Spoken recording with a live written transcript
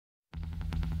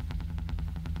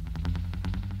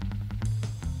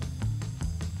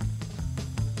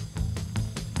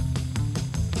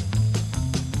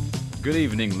Good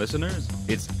evening, listeners.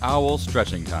 It's owl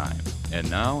stretching time. And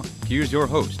now, here's your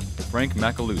host, Frank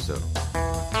Macaluso.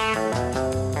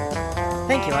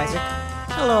 Thank you, Isaac.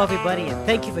 Hello, everybody, and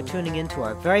thank you for tuning in to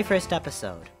our very first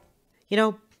episode. You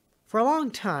know, for a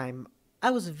long time, I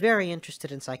was very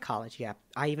interested in psychology.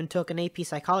 I even took an AP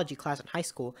psychology class in high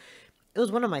school. It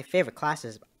was one of my favorite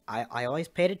classes. I always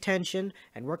paid attention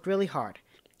and worked really hard.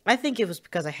 I think it was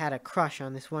because I had a crush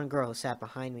on this one girl who sat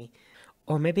behind me.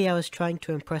 Or maybe I was trying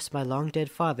to impress my long-dead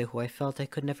father who I felt I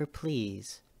could never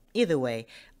please. Either way,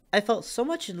 I felt so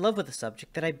much in love with the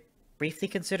subject that I briefly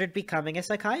considered becoming a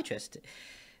psychiatrist.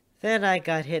 Then I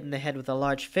got hit in the head with a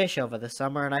large fish over the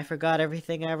summer, and I forgot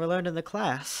everything I ever learned in the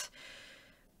class.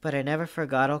 But I never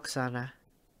forgot Oksana.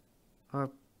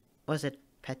 Or was it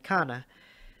Petkana?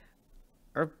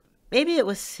 Or maybe it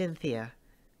was Cynthia.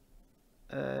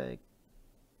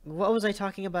 What was I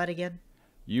talking about again?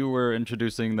 You were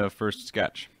introducing the first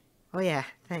sketch. Oh yeah,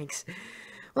 thanks.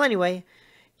 Well, anyway,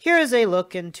 here is a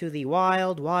look into the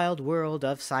wild, wild world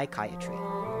of psychiatry.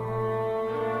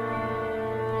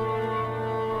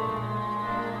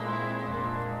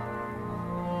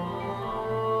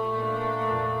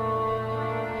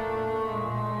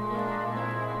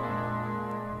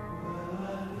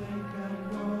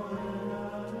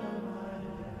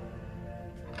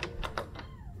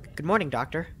 Good morning,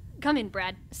 Doctor. Come in,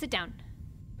 Brad. Sit down.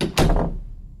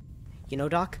 You know,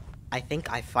 Doc, I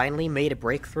think I finally made a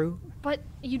breakthrough. But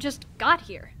you just got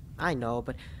here. I know,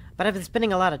 but I've been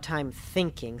spending a lot of time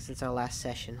thinking since our last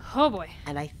session. Oh boy.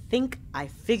 And I think I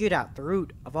figured out the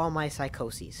root of all my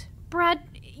psychoses. Brad,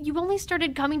 you only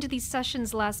started coming to these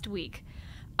sessions last week.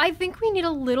 I think we need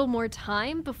a little more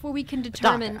time before we can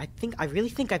determine... Doc, I really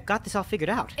think I've got this all figured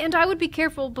out. And I would be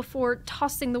careful before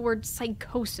tossing the word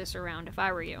psychosis around if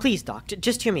I were you. Please, Doc,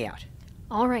 just hear me out.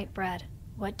 All right, Brad.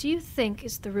 What do you think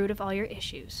is the root of all your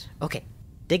issues? Okay,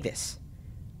 dig this.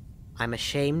 I'm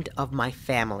ashamed of my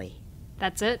family.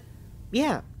 That's it?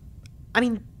 Yeah. I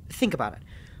mean, think about it.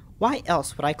 Why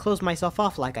else would I close myself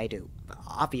off like I do?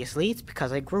 Obviously, it's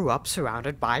because I grew up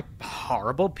surrounded by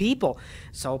horrible people.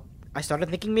 So I started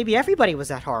thinking maybe everybody was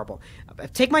that horrible.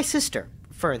 Take my sister,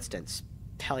 for instance.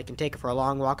 Hell, I can take her for a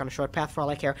long walk on a short path for all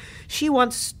I care. She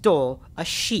once stole a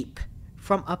sheep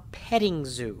from a petting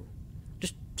zoo.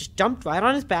 Just jumped right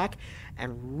on his back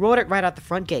and rode it right out the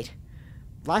front gate.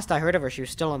 Last I heard of her, she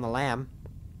was still on the lam.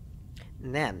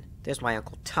 And then there's my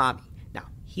Uncle Tommy. Now,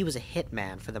 he was a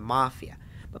hitman for the mafia,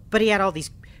 but he had all these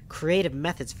creative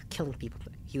methods for killing people.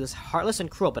 He was heartless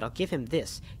and cruel, but I'll give him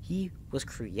this. He was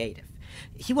creative.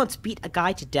 He once beat a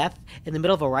guy to death in the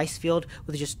middle of a rice field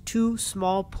with just two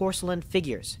small porcelain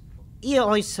figures. He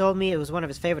always told me it was one of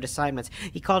his favorite assignments.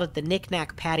 He called it the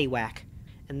knick-knack paddywhack.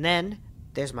 And then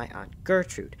there's my Aunt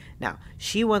Gertrude. Now,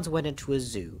 she once went into a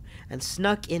zoo and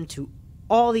snuck into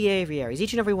all the aviaries,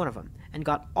 each and every one of them, and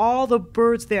got all the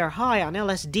birds there high on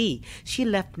LSD. She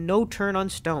left no turn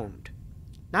unstoned.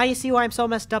 Now you see why I'm so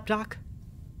messed up, Doc?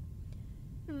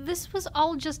 This was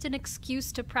all just an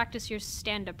excuse to practice your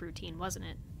stand-up routine, wasn't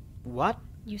it? What?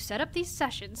 You set up these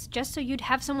sessions just so you'd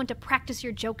have someone to practice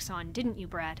your jokes on, didn't you,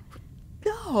 Brad?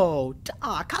 No,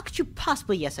 Doc, how could you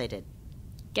possibly? Yes, I did.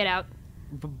 Get out.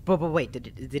 But wait,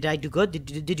 did I do good?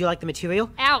 Did you like the material?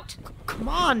 Out! Come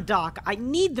on, Doc, I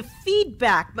need the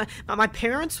feedback. My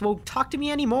parents won't talk to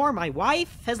me anymore. My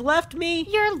wife has left me.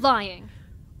 You're lying.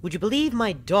 Would you believe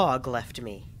my dog left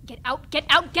me? Get out, get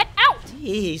out, get out!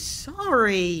 Gee,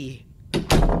 sorry.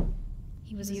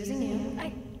 He was using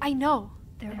you. I know.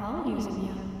 They're all using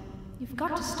you. You've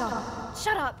got to stop.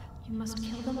 Shut up! You must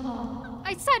kill them all.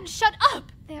 I said shut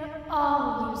up! They're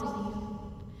all using you.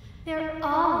 They're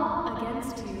all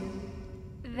against you.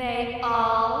 They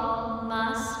all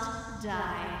must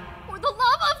die. For the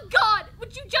love of God,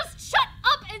 would you just shut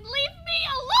up and leave me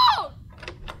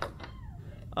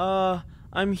alone?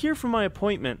 I'm here for my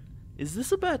appointment. Is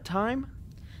this a bad time?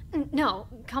 No,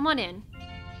 come on in.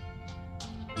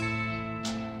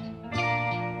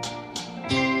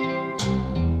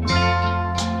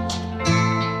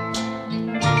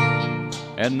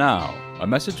 And now, a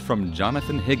message from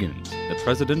Jonathan Higgins, the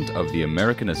president of the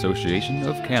American Association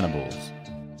of Cannibals.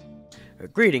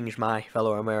 Greetings, my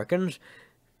fellow Americans.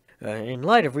 In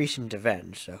light of recent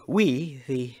events, we,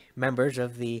 the members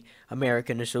of the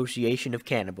American Association of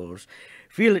Cannibals,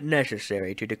 feel it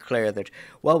necessary to declare that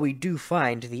while we do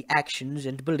find the actions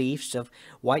and beliefs of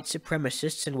white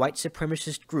supremacists and white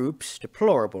supremacist groups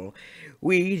deplorable,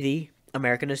 we, the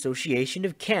American Association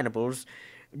of Cannibals,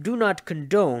 do not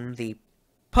condone the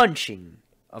punching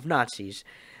of Nazis.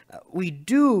 We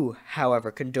do,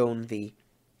 however, condone the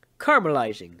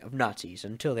caramelizing of Nazis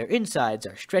until their insides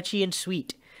are stretchy and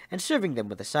sweet, and serving them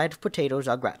with a side of potatoes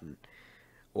au gratin.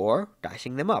 or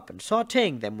dicing them up and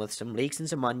sautéing them with some leeks and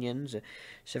some onions,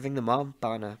 serving them up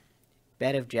on a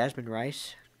bed of jasmine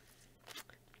rice,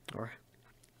 or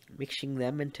mixing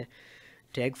them into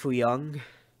egg foo young,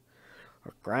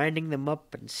 or grinding them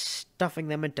up and stuffing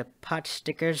them into pot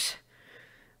stickers.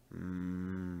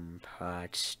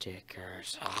 Pot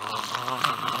stickers.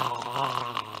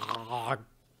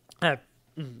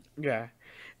 Yeah.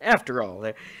 After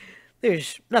all,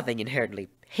 there's nothing inherently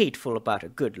hateful about a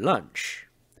good lunch.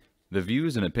 The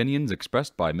views and opinions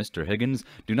expressed by Mr. Higgins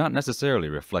do not necessarily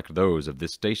reflect those of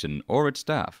this station or its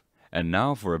staff. And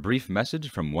now for a brief message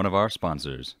from one of our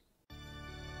sponsors.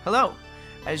 Hello.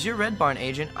 As your Red Barn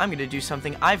agent, I'm going to do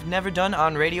something I've never done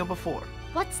on radio before.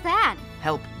 What's that?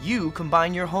 Help you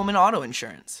combine your home and auto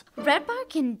insurance. Red Bar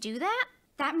can do that?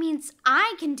 That means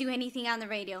I can do anything on the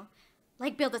radio.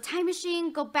 Like build a time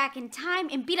machine, go back in time,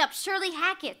 and beat up Shirley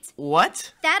Hackett.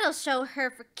 What? That'll show her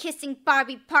for kissing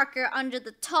Barbie Parker under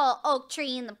the tall oak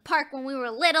tree in the park when we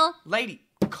were little. Lady,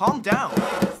 calm down.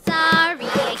 Sorry,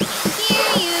 I can't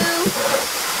hear you.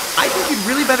 I think you'd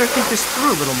really better think this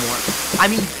through a little more. I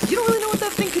mean, you don't really know what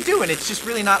that thing could do, and it's just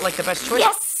really not like the best choice.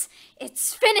 Yes!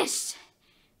 It's finished!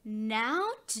 Now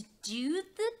to do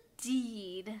the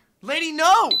deed. Lady,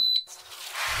 no!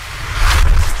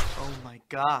 Oh my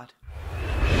god.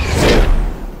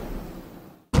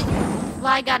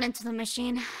 Fly got into the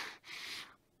machine.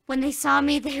 When they saw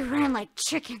me, they ran like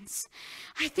chickens.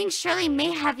 I think Shirley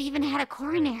may have even had a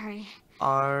coronary.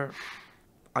 Are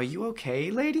you okay,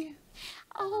 lady?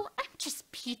 Oh, I'm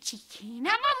just peachy keen.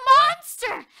 I'm a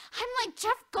monster! I'm like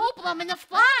Jeff Goldblum in The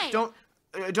Fly.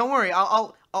 Don't worry.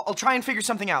 I'll try and figure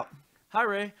something out. Hi,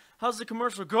 Ray. How's the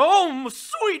commercial go? Oh,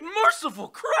 sweet, merciful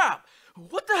crap!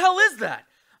 What the hell is that?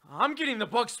 I'm getting the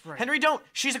bug spray. Henry, don't.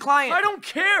 She's a client. I don't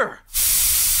care.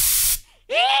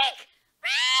 Eek!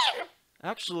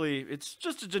 Actually, it's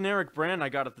just a generic brand I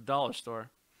got at the dollar store.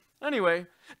 Anyway,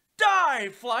 die,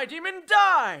 fly demon,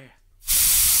 die!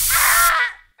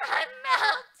 I'm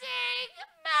melting!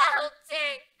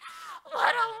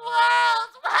 What a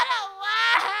world! What a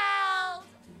world!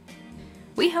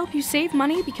 We help you save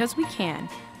money because we can,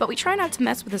 but we try not to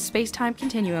mess with the space-time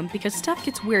continuum because stuff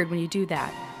gets weird when you do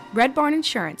that. Red Barn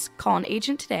Insurance. Call an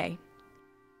agent today.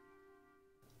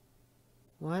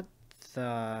 What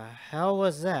the hell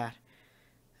was that?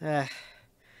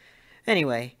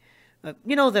 Anyway,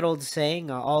 you know that old saying,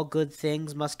 all good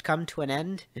things must come to an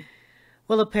end?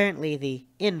 Well, apparently the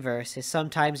inverse is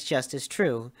sometimes just as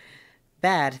true.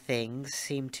 Bad things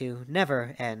seem to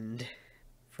never end.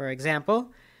 For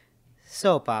example,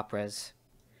 soap operas.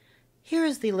 Here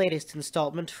is the latest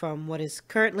installment from what is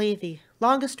currently the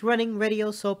longest-running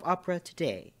radio soap opera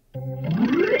today.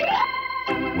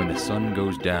 When the sun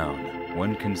goes down,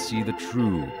 one can see the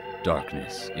true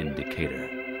darkness in Decatur.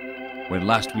 When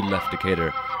last we left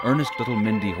Decatur, earnest little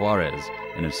Mindy Juarez,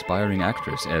 an aspiring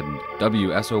actress and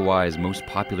WSOY's most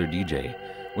popular DJ,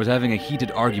 was having a heated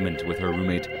argument with her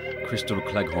roommate, Crystal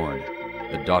Cleghorn,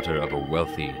 the daughter of a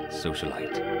wealthy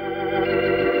socialite.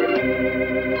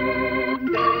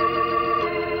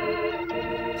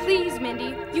 Please,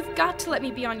 Mindy, you've got to let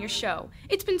me be on your show.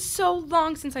 It's been so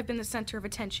long since I've been the center of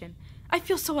attention. I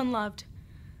feel so unloved.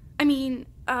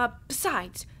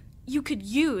 Besides, you could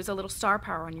use a little star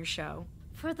power on your show.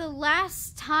 For the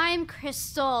last time,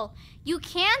 Crystal, you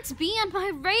can't be on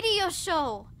my radio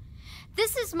show.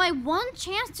 This is my one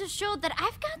chance to show that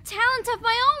I've got talent of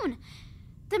my own.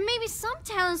 That maybe some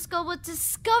talent school will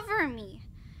discover me.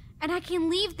 And I can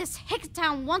leave this hick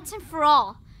town once and for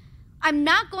all. I'm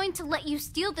not going to let you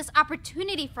steal this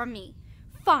opportunity from me.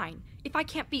 Fine. If I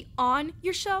can't be on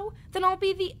your show, then I'll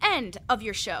be the end of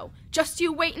your show. Just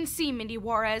you wait and see, Mindy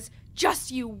Juarez.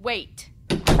 Just you wait.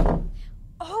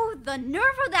 Oh, the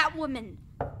nerve of that woman.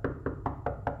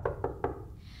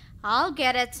 I'll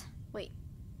get it. Wait,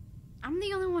 I'm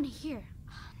the only one here.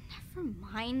 Never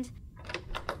mind.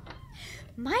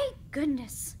 My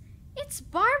goodness. It's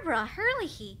Barbara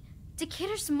Herlihy,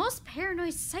 Decatur's most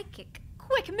paranoid psychic.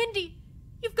 Quick, Mindy!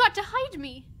 You've got to hide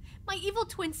me! My evil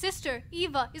twin sister,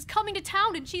 Eva, is coming to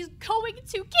town and she's going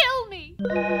to kill me!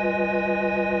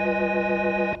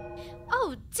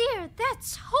 Oh dear,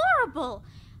 that's horrible!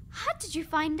 How did you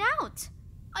find out?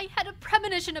 I had a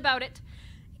premonition about it.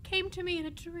 It came to me in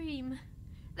a dream.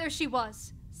 There she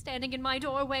was, standing in my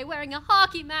doorway wearing a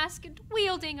hockey mask and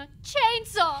wielding a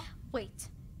chainsaw. Wait,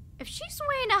 if she's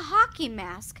wearing a hockey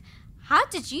mask, how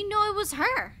did you know it was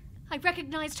her? I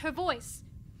recognized her voice.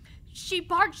 She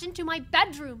barged into my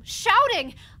bedroom,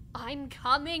 shouting, "I'm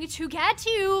coming to get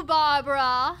you,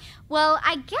 Barbara." Well,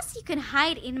 I guess you can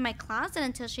hide in my closet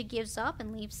until she gives up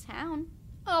and leaves town.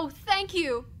 Oh, thank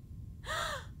you.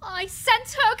 I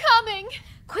sense her coming!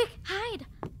 Quick, hide!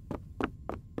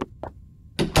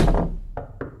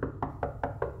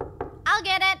 I'll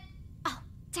get it! Oh,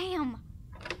 damn.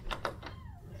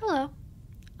 Hello.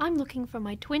 I'm looking for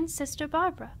my twin sister,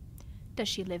 Barbara. Does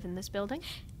she live in this building?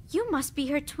 You must be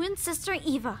her twin sister,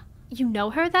 Eva. You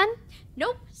know her, then?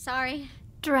 Nope, sorry.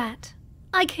 Drat.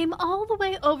 I came all the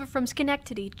way over from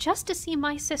Schenectady just to see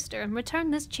my sister and return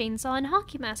this chainsaw and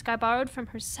hockey mask I borrowed from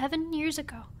her 7 years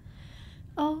ago.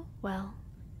 Oh, well.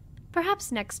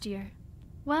 Perhaps next year.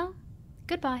 Well,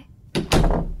 goodbye.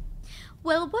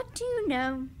 Well, what do you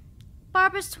know?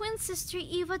 Barbara's twin sister,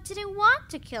 Eva, didn't want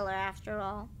to kill her after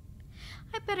all.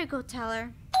 I better go tell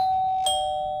her.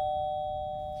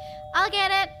 I'll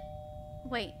get it.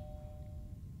 Wait.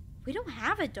 We don't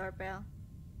have a doorbell.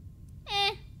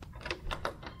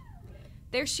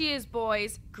 There she is,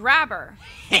 boys. Grab her.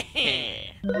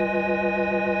 Hey,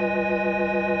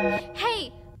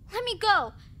 let me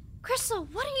go. Crystal,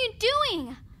 what are you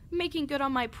doing? Making good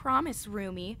on my promise,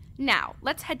 Roomie. Now,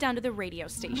 let's head down to the radio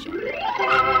station.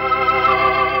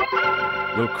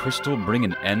 Will Crystal bring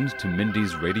an end to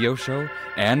Mindy's radio show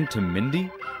and to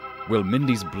Mindy? Will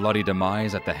Mindy's bloody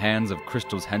demise at the hands of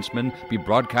Crystal's henchmen be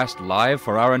broadcast live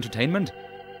for our entertainment?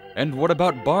 And what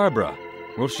about Barbara?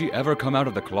 Will she ever come out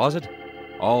of the closet?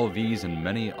 All these and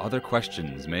many other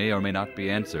questions may or may not be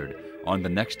answered on the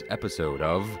next episode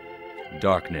of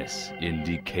Darkness in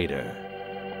Decatur.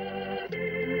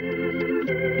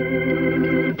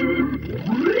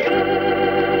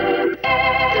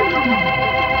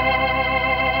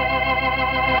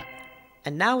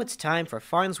 And now it's time for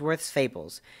Farnsworth's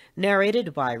Fables,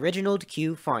 narrated by Reginald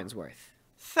Q. Farnsworth.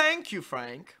 Thank you,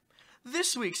 Frank.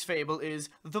 This week's fable is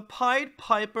The Pied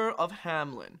Piper of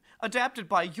Hamelin, adapted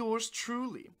by yours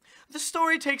truly. The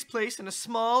story takes place in a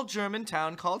small German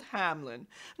town called Hamelin.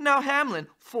 Now, Hamelin,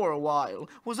 for a while,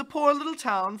 was a poor little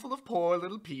town full of poor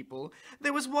little people.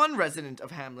 There was one resident of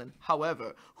Hamelin,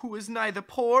 however, who was neither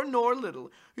poor nor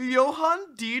little,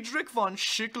 Johann Diedrich von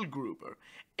Schickelgruber.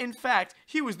 In fact,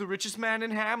 he was the richest man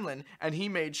in Hamelin, and he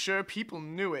made sure people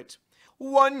knew it.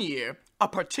 One year, a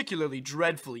particularly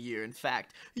dreadful year in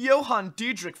fact, Johann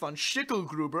Diedrich von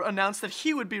Schickelgruber announced that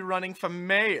he would be running for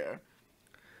mayor.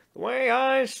 The way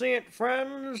I see it,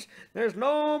 friends, there's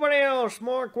nobody else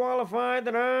more qualified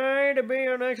than I to be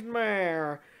our next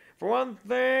mayor. For one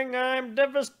thing, I'm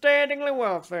devastatingly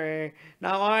wealthy.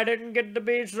 Now, I didn't get to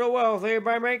be so wealthy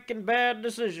by making bad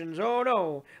decisions. Oh,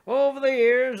 no. Over the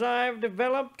years, I've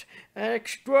developed an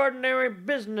extraordinary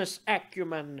business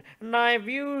acumen, and I've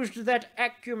used that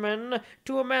acumen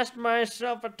to amass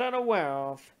myself a ton of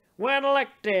wealth. When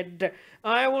elected,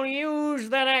 I will use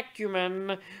that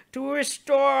acumen to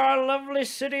restore our lovely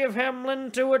city of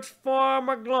Hamelin to its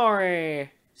former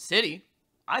glory. City?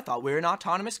 I thought we were an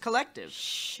autonomous collective.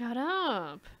 Shut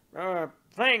up.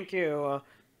 Thank you.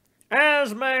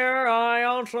 As mayor, I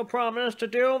also promise to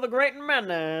deal the great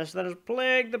menace that has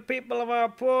plagued the people of our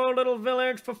poor little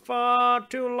village for far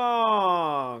too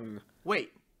long.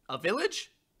 Wait, a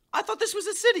village? I thought this was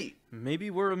a city. Maybe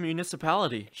we're a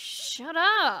municipality. Shut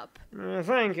up.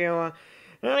 Thank you.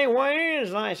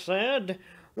 Anyways, I said,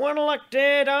 when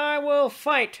elected, I will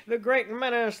fight the great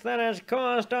menace that has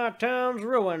caused our town's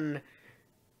ruin.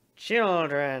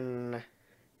 Children.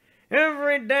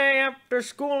 Every day after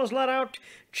school is let out,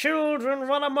 children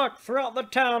run amok throughout the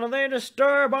town, and they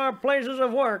disturb our places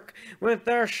of work with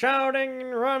their shouting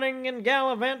and running and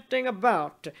gallivanting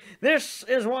about. This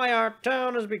is why our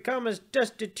town has become as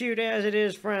destitute as it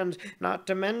is, friends, not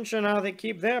to mention how they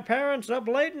keep their parents up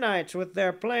late nights with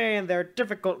their play and their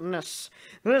difficultness.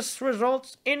 This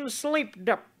results in sleep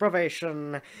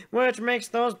deprivation, which makes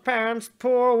those parents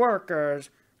poor workers,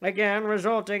 again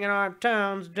resulting in our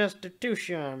town's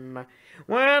destitution.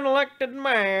 When elected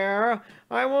mayor,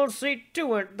 I will see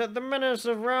to it that the menace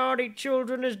of rowdy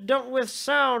children is dealt with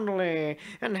soundly,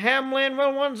 and Hamelin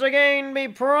will once again be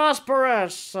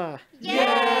prosperous.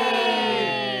 Yay!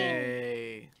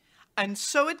 And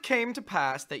so it came to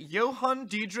pass that Johann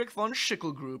Diedrich von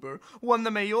Schickelgruber won the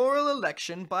mayoral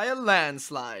election by a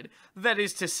landslide. That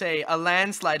is to say, a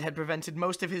landslide had prevented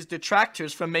most of his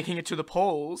detractors from making it to the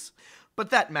polls. But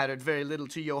that mattered very little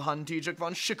to Johann Diedrich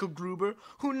von Schickelgruber,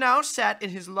 who now sat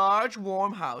in his large,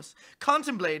 warm house,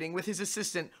 contemplating with his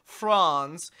assistant,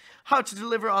 Franz, how to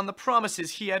deliver on the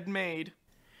promises he had made.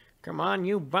 Come on,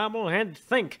 you bobblehead,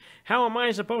 think. How am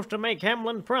I supposed to make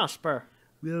Hamelin prosper?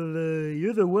 Well,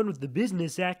 you're the one with the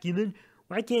business acumen.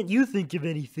 Why can't you think of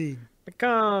anything?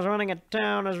 Because running a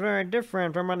town is very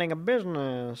different from running a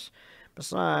business.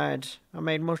 Besides, I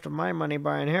made most of my money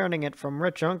by inheriting it from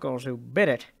rich uncles who bid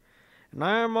it. And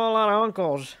I'm all out of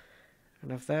uncles.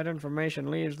 And if that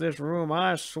information leaves this room,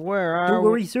 I swear I Don't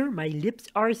will... worry, sir. My lips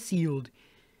are sealed.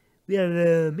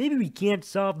 Well, maybe we can't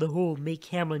solve the whole make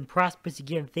Hamelin prosperous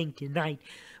again thing tonight,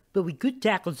 but we could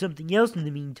tackle something else in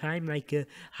the meantime, like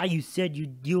how you said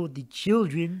you'd deal with the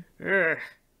children. Ugh,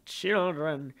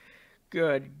 children.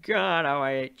 Good God, how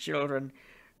I hate children.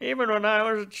 Even when I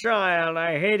was a child,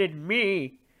 I hated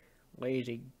me.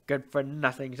 Lazy,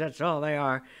 good-for-nothings, that's all they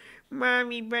are.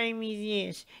 Mommy, buy me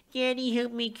this. Daddy,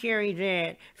 help me carry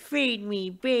that. Feed me,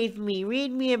 bathe me,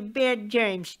 read me a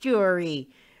bedtime story.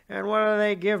 And what do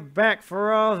they give back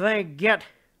for all they get?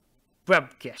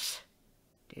 Bubkiss.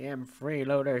 Damn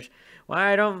freeloaders.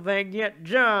 Why don't they get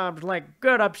jobs like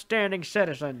good upstanding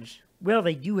citizens? Well,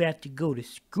 they do have to go to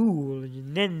school,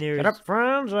 and then there's... Shut up,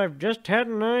 Franz. I've just had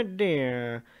an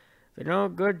idea. The no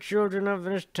good children of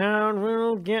this town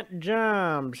will get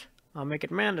jobs. I'll make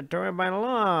it mandatory by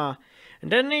law.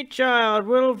 And any child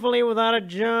willfully without a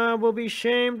job will be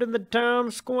shamed in the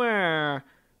town square.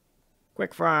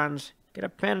 Quick, Franz. Get a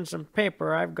pen and some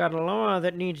paper. I've got a law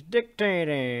that needs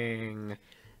dictating.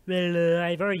 Well,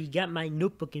 I've already got my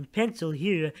notebook and pencil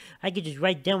here. I could just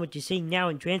write down what you say now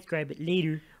and transcribe it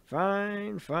later.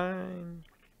 Fine, fine.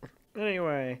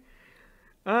 Anyway,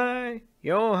 I,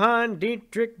 Johann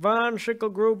Dietrich von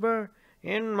Schickelgruber,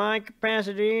 in my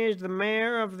capacity as the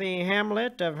mayor of the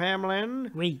hamlet of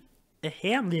Hamelin... Wait, a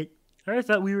hamlet? I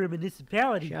thought we were a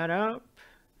municipality. Shut up.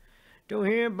 Do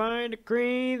hereby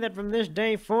decree that from this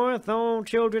day forth all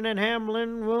children in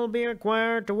Hamelin will be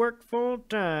required to work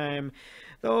full-time.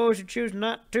 Those who choose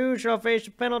not to shall face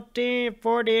a penalty of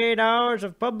 48 hours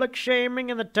of public shaming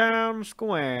in the town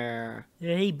square.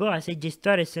 Hey, boss, I just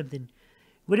thought of something.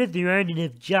 What if there aren't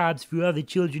enough jobs for all the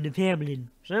children of Hamelin?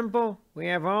 Simple. We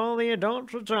have all the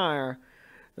adults retire.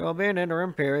 There will be an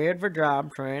interim period for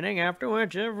job training, after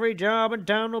which every job in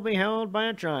town will be held by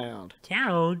a child.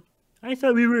 Town? I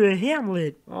thought we were a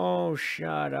hamlet. Oh,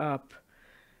 shut up.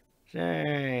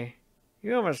 Say,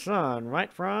 you have a son,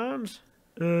 right, Franz?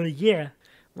 Yeah.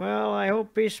 Well, I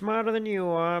hope he's smarter than you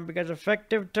are, because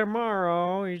effective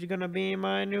tomorrow, he's gonna be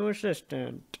my new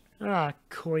assistant. Ah,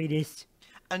 coitus.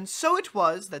 And so it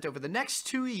was that over the next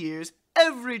 2 years,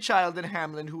 every child in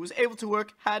Hamelin who was able to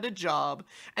work had a job,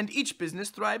 and each business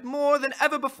thrived more than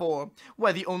ever before.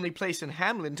 Why, the only place in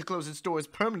Hamelin to close its doors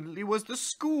permanently was the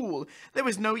school. There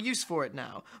was no use for it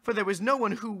now, for there was no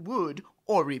one who would,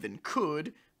 or even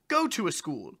could, go to a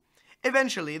school.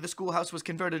 Eventually, the schoolhouse was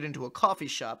converted into a coffee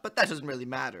shop, but that doesn't really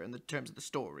matter in the terms of the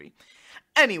story.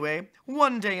 Anyway,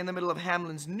 one day in the middle of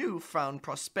Hamelin's newfound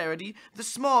prosperity, the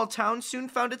small town soon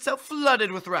found itself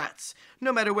flooded with rats.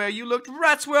 No matter where you looked,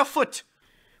 rats were afoot.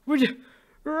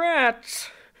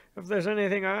 Rats! If there's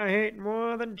anything I hate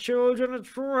more than children,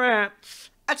 it's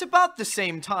rats. At about the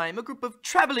same time, a group of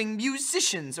traveling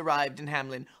musicians arrived in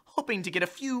Hamelin, hoping to get a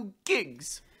few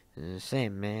gigs. Say,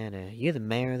 man, you're the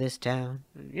mayor of this town?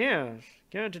 Yes.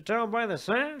 Can't you tell by the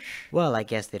sash? Well, I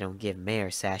guess they don't give mayor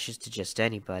sashes to just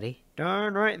anybody.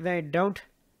 Darn right they don't.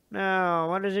 Now,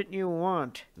 what is it you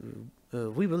want?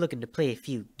 We were looking to play a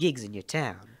few gigs in your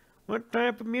town. What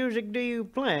type of music do you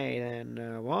play,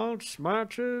 then? Waltz,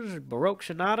 marches, baroque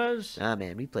sonatas? Ah,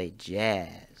 man, we play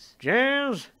jazz.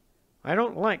 Jazz? I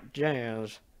don't like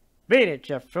jazz. Beat it,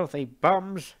 you filthy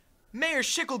bums. Mayor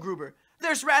Schickelgruber,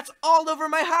 there's rats all over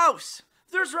my house.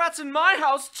 There's rats in my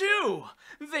house, too!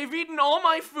 They've eaten all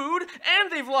my food,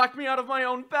 and they've locked me out of my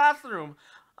own bathroom.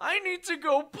 I need to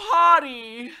go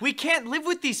potty! We can't live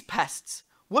with these pests.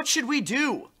 What should we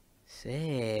do?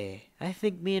 Say, I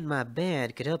think me and my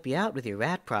band could help you out with your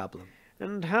rat problem.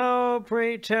 And how,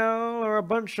 pray tell, are a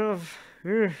bunch of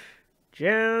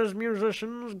jazz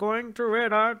musicians going to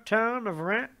rid our town of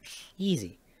rats?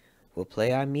 Easy. We'll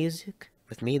play our music,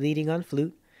 with me leading on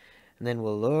flute, and then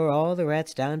we'll lure all the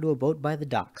rats down to a boat by the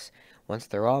docks. Once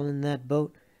they're all in that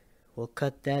boat, we'll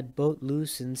cut that boat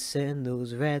loose and send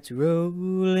those rats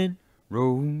rolling,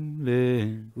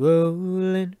 Rolling,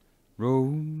 rolling,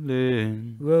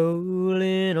 rolling,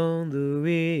 rolling on the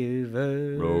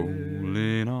river.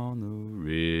 rolling on the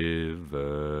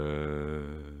river.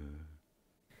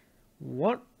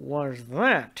 What was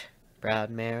that? Proud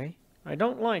Mary? I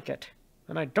don't like it.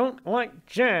 And I don't like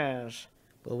jazz.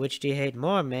 Well, which do you hate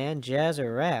more, man, jazz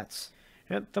or rats?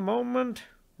 At the moment,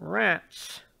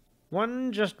 rats.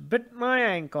 One just bit my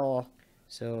ankle.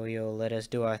 So you'll let us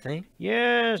do our thing?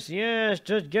 Yes,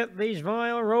 just get these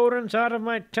vile rodents out of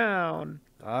my town.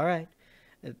 All right.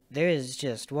 There is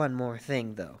just one more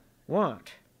thing, though.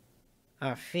 What?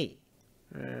 Our fee.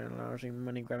 Lousy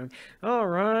money grabbing. All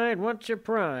right, what's your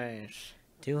price?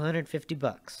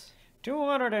 $250.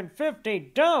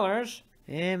 $250?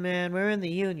 Hey, man, we're in the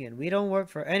union. We don't work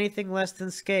for anything less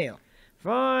than scale.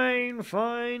 Fine,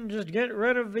 fine, just get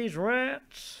rid of these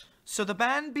rats. So the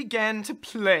band began to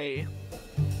play.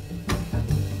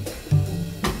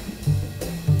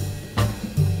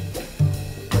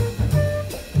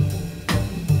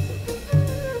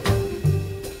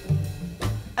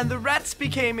 And the rats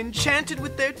became enchanted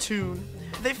with their tune.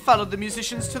 They followed the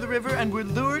musicians to the river and were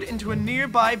lured into a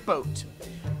nearby boat,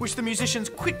 which the musicians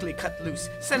quickly cut loose,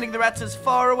 sending the rats as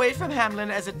far away from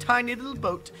Hamelin as a tiny little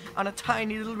boat on a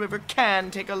tiny little river can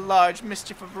take a large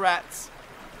mischief of rats.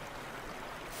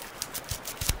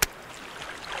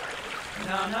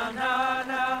 Na na na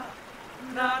na,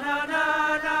 na na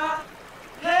na na,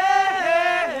 hey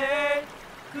hey hey,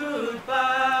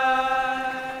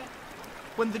 goodbye.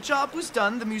 When the job was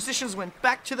done, the musicians went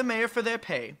back to the mayor for their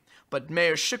pay. But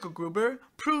Mayor Schickelgruber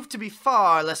proved to be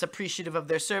far less appreciative of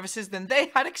their services than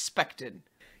they had expected.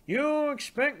 You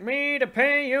expect me to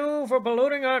pay you for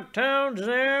polluting our town's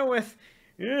air with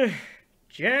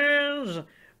jazz?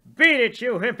 Beat it,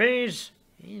 you hippies!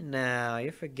 Hey, now,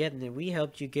 you're forgetting that we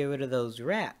helped you get rid of those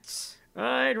rats.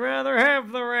 I'd rather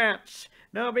have the rats.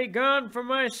 Now be gone from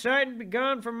my sight and be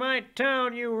gone from my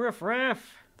town, you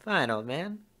riffraff. Fine, old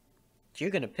man. You're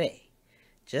gonna pay.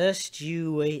 Just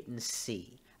you wait and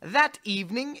see. That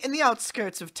evening, in the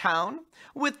outskirts of town,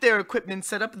 with their equipment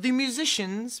set up, the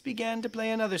musicians began to play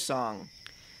another song.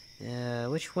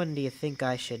 Which one do you think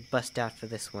I should bust out for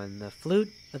this one, the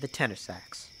flute or the tenor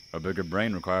sax? A bigger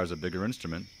brain requires a bigger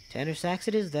instrument. Tenor sax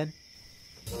it is, then.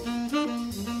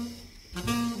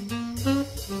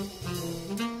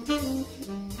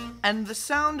 And the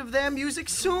sound of their music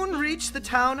soon reached the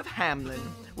town of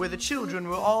Hamelin, where the children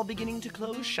were all beginning to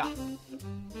close shop.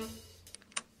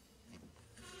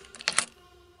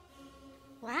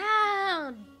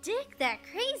 Wow, dig that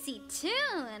crazy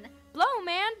tune. Blow,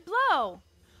 man, blow!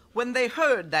 When they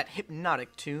heard that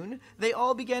hypnotic tune, they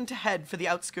all began to head for the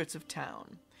outskirts of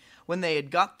town. When they had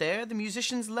got there, the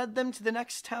musicians led them to the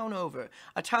next town over,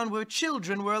 a town where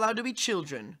children were allowed to be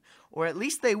children, or at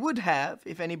least they would have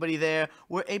if anybody there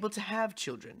were able to have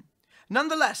children.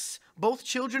 Nonetheless, both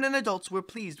children and adults were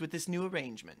pleased with this new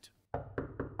arrangement.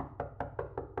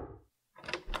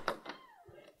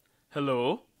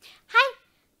 Hello? Hi,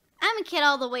 I'm a kid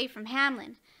all the way from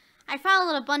Hamelin. I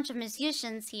followed a bunch of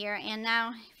musicians here, and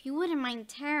now, if you wouldn't mind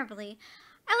terribly,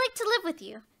 I'd like to live with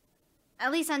you.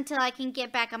 At least until I can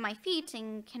get back on my feet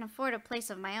and can afford a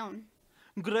place of my own.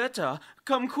 Greta,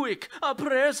 come quick. Our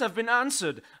prayers have been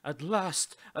answered. At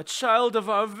last, a child of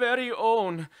our very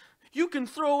own. You can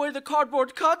throw away the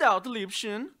cardboard cutout,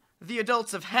 Liebchen. The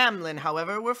adults of Hamelin,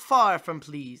 however, were far from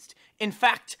pleased. In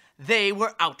fact, they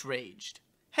were outraged.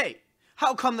 Hey,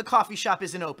 how come the coffee shop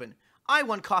isn't open? I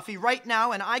want coffee right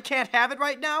now and I can't have it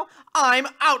right now? I'm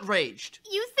outraged.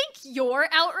 You think you're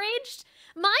outraged?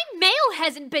 My mail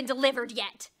hasn't been delivered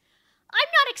yet. I'm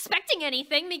not expecting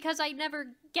anything because I never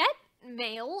get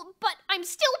mail, but I'm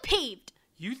still peeved.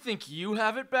 You think you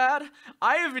have it bad?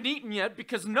 I haven't eaten yet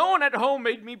because no one at home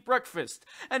made me breakfast,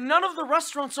 and none of the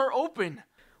restaurants are open.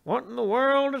 What in the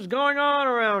world is going on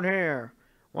around here?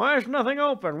 Why is nothing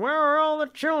open? Where are all the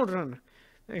children?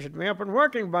 They should be up and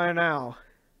working by now.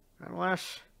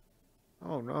 Unless...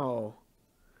 oh no.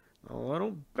 The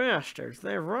little bastards,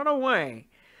 they've run away.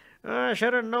 I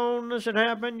should have known this had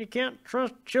happened. You can't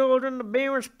trust children to be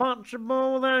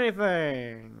responsible with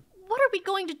anything. What are we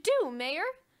going to do, Mayor?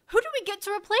 Who do we get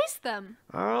to replace them?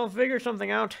 I'll figure something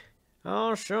out.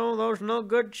 I'll show those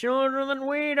no-good children that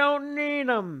we don't need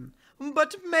them.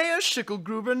 But Mayor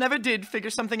Schickelgruber never did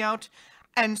figure something out,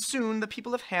 and soon the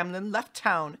people of Hamelin left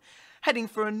town, heading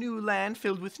for a new land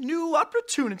filled with new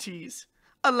opportunities.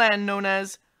 A land known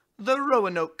as the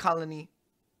Roanoke Colony.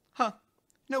 Huh.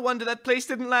 No wonder that place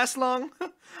didn't last long.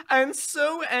 And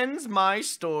so ends my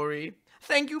story.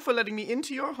 Thank you for letting me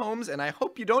into your homes, and I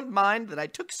hope you don't mind that I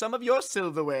took some of your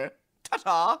silverware.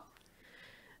 Ta-ta!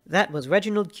 That was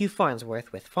Reginald Q.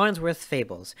 Farnsworth with Farnsworth's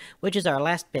Fables, which is our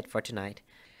last bit for tonight.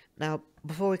 Now,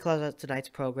 before we close out tonight's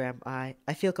program, I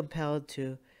feel compelled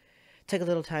to take a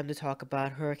little time to talk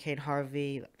about Hurricane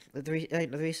Harvey, all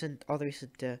the recent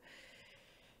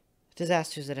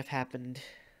disasters that have happened.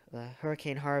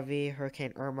 Hurricane Harvey,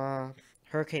 Hurricane Irma,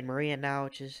 Hurricane Maria now,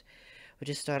 which is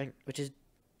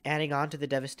adding on to the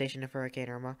devastation of Hurricane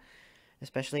Irma,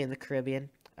 especially in the Caribbean.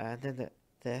 Then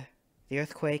the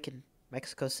earthquake in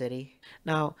Mexico City.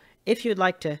 Now, if you'd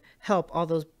like to help all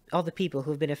the people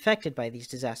who have been affected by these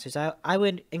disasters, I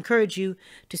would encourage you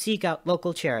to seek out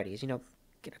local charities. You know,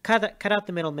 cut out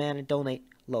the middleman and donate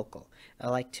local,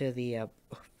 like to the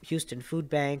Houston Food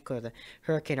Bank or the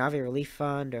Hurricane Harvey Relief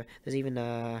Fund, or there's even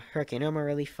a Hurricane Irma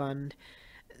Relief Fund.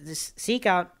 Just seek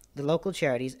out the local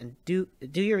charities and do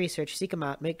your research, seek them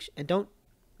out, make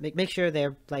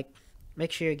sure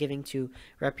make sure you're giving to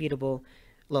reputable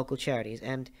local charities,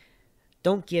 and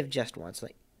don't give just once.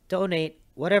 Like, donate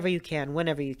whatever you can,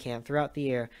 whenever you can, throughout the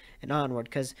year and onward.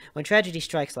 Because when tragedy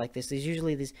strikes like this, there's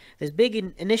usually this big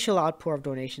initial outpour of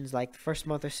donations, like the first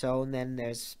month or so, and then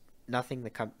there's nothing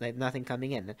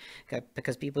coming in,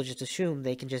 because people just assume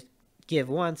they can just give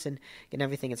once and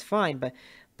everything is fine.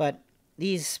 But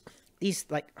these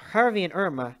like Harvey and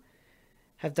Irma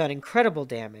have done incredible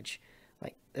damage.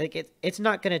 It's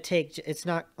not going to take, it's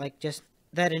not like just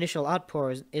that initial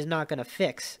outpour is not going to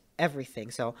fix everything.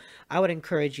 So I would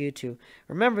encourage you to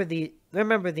remember the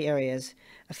areas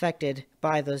affected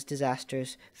by those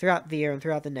disasters throughout the year and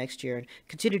throughout the next year, and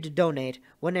continue to donate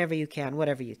whenever you can,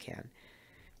 whatever you can.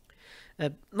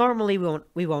 Normally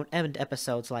we won't end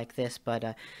episodes like this,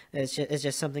 but it's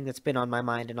just something that's been on my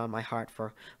mind and on my heart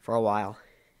for a while.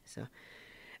 So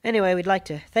anyway, we'd like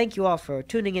to thank you all for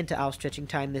tuning in to Owl Stretching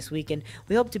Time this week, and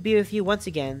we hope to be with you once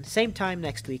again, same time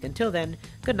next week. Until then,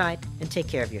 good night, and take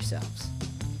care of yourselves.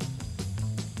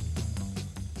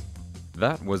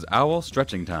 That was Owl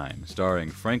Stretching Time, starring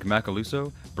Frank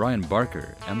Macaluso, Brian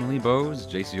Barker, Emily Bowes,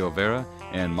 J.C. O'Vera,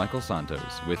 and Michael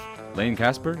Santos, with Lane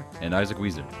Casper and Isaac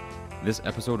Weezer. This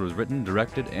episode was written,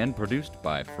 directed, and produced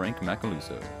by Frank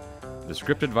Macaluso. The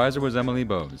script advisor was Emily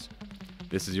Bowes.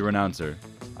 This is your announcer,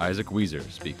 Isaac Weezer,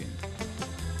 speaking.